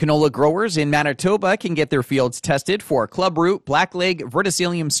Canola growers in Manitoba can get their fields tested for clubroot, blackleg,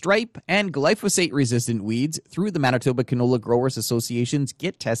 verticillium stripe, and glyphosate-resistant weeds through the Manitoba Canola Growers Association's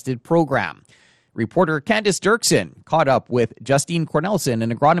Get Tested program. Reporter Candice Dirksen caught up with Justine Cornelson,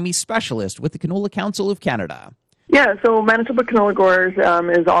 an agronomy specialist with the Canola Council of Canada. Yeah, so Manitoba Canola Growers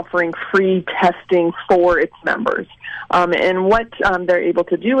is offering free testing for its members. And what they're able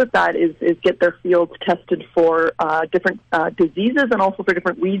to do with that is get their fields tested for different diseases and also for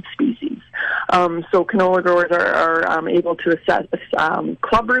different weed species. So canola growers are able to assess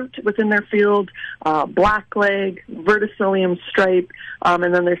clubroot within their field, blackleg, verticillium stripe,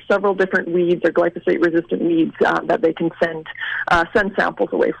 and then there's several different weeds or glyphosate-resistant weeds that they can send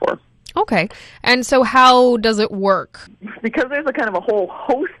samples away for. Okay. And so how does it work? Because there's a kind of a whole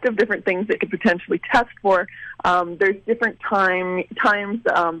host of different things that could potentially test for, there's different times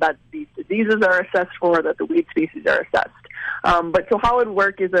that these diseases are assessed for, that the weed species are assessed. But so how it would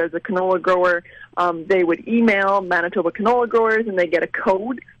work is as a canola grower, they would email Manitoba Canola Growers and they get a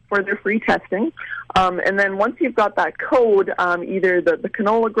code for their free testing. And then once you've got that code, either the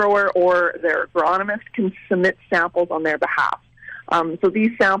canola grower or their agronomist can submit samples on their behalf. So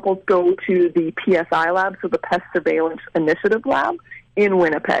these samples go to the PSI lab, so the Pest Surveillance Initiative lab in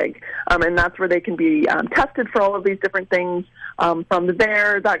Winnipeg. And that's where they can be tested for all of these different things. From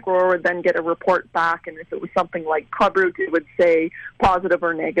there, that grower would then get a report back, and if it was something like clubroot, it would say positive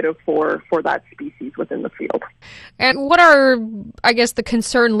or negative for that species within the field. And what are, I guess, the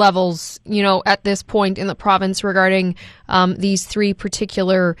concern levels, at this point in the province regarding these three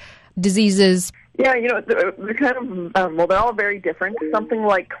particular diseases? Yeah, they're kind of, they're all very different. Something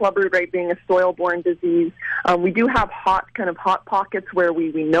like clubroot, right, being a soil-borne disease, we do have hot pockets where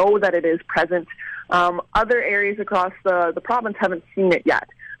we know that it is present. Other areas across the province haven't seen it yet.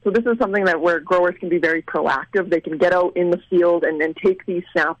 So this is something where growers can be very proactive. They can get out in the field and then take these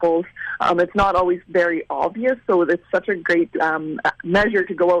samples. It's not always very obvious, so it's such a great measure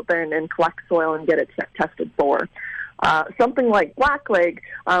to go out there and collect soil and get it tested for. Something like blackleg,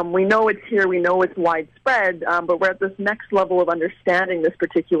 we know it's here, we know it's widespread, but we're at this next level of understanding this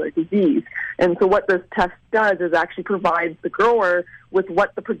particular disease. And so what this test does is actually provides the grower with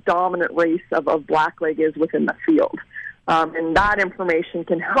what the predominant race of blackleg is within the field. And that information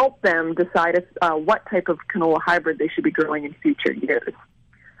can help them decide what type of canola hybrid they should be growing in future years.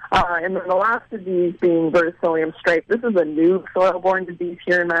 And then the last disease being verticillium stripe. This is a new soil-borne disease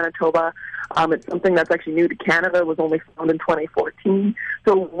here in Manitoba. It's something that's actually new to Canada. It was only found in 2014.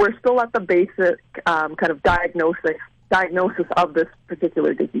 So we're still at the basic kind of diagnosis of this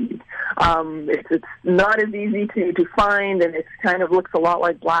particular disease. It's not as easy to find, and it kind of looks a lot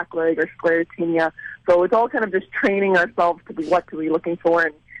like blackleg or sclerotinia. So it's all kind of just training ourselves to be what to be looking for,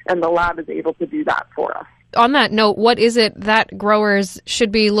 and the lab is able to do that for us. On that note, what is it that growers should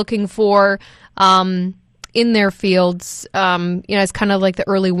be looking for in their fields, as kind of like the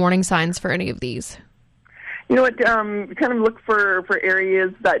early warning signs for any of these? You know what, kind of look for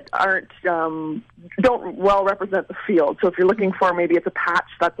areas that don't well represent the field. So if you're looking for maybe it's a patch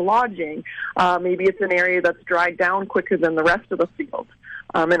that's lodging, maybe it's an area that's dried down quicker than the rest of the field.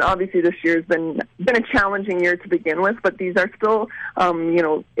 And obviously this year has been a challenging year to begin with, but these are still,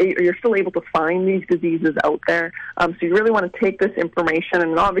 you're still able to find these diseases out there. So you really want to take this information,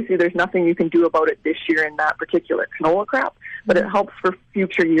 and obviously there's nothing you can do about it this year in that particular canola crop, but it helps for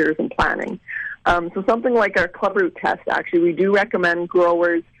future years in planning. So something like our clubroot test, actually, we do recommend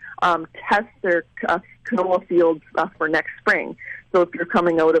growers test their canola fields for next spring. So if you're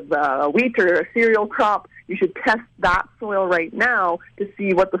coming out of a wheat or a cereal crop, you should test that soil right now to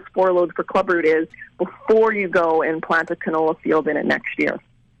see what the spore load for clubroot is before you go and plant a canola field in it next year.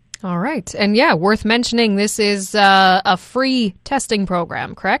 All right. And yeah, worth mentioning, this is a free testing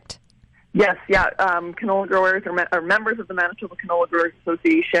program, correct? Yes, yeah. Canola growers are members of the Manitoba Canola Growers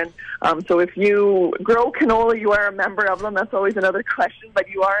Association. So if you grow canola, you are a member of them. That's always another question, but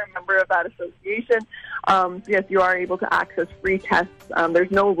you are a member of that association. So yes, you are able to access free tests.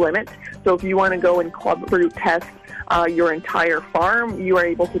 There's no limit. So if you want to go and clubroot test your entire farm, you are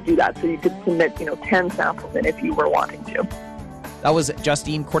able to do that. So you could submit, 10 samples in if you were wanting to. That was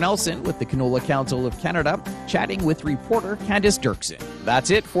Justine Cornelson with the Canola Council of Canada, chatting with reporter Candice Dirksen. That's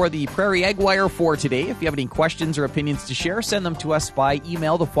it for the Prairie Ag Wire for today. If you have any questions or opinions to share, send them to us by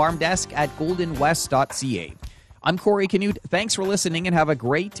email, thefarmdesk@goldenwest.ca. I'm Corey Canute. Thanks for listening and have a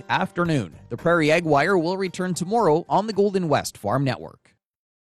great afternoon. The Prairie Ag Wire will return tomorrow on the Golden West Farm Network.